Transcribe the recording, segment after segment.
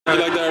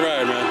like that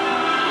ride, man?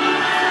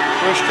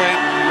 We're straight.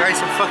 Nice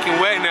and fucking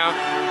wet now.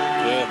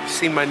 Yeah.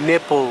 See my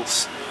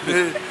nipples.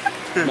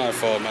 My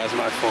fault, man. It's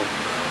my fault.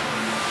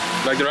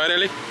 Like the ride,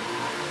 Ellie?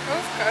 That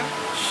was good.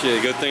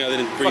 Shit, good thing I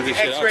didn't bring this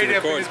shit out to X-rated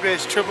up in record.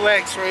 this bitch. Triple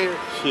X right here.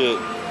 Shit.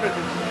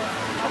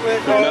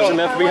 Nothing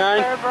left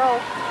behind? There, bro.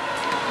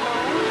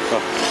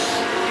 Oh.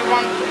 You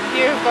want,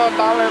 here's the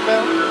dollar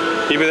bill.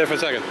 Keep it there for a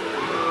second.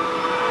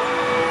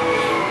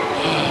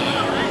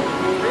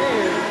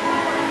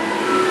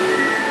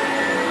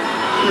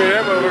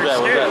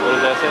 What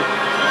does that say?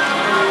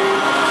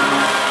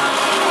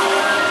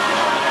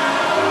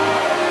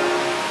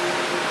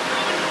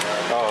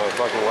 Oh,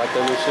 fucking wet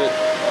them and shit.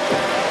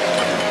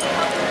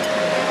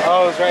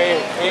 Oh, it's right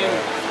here.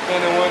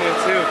 And 1 and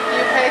 2.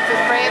 You paid to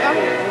spray them?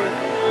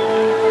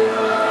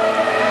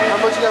 How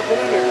much you got put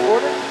in there?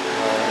 $1/4? I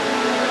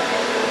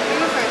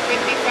think it's like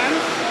 50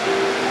 cents.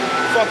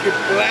 Fucking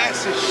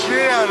blast the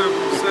shit out of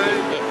them, son.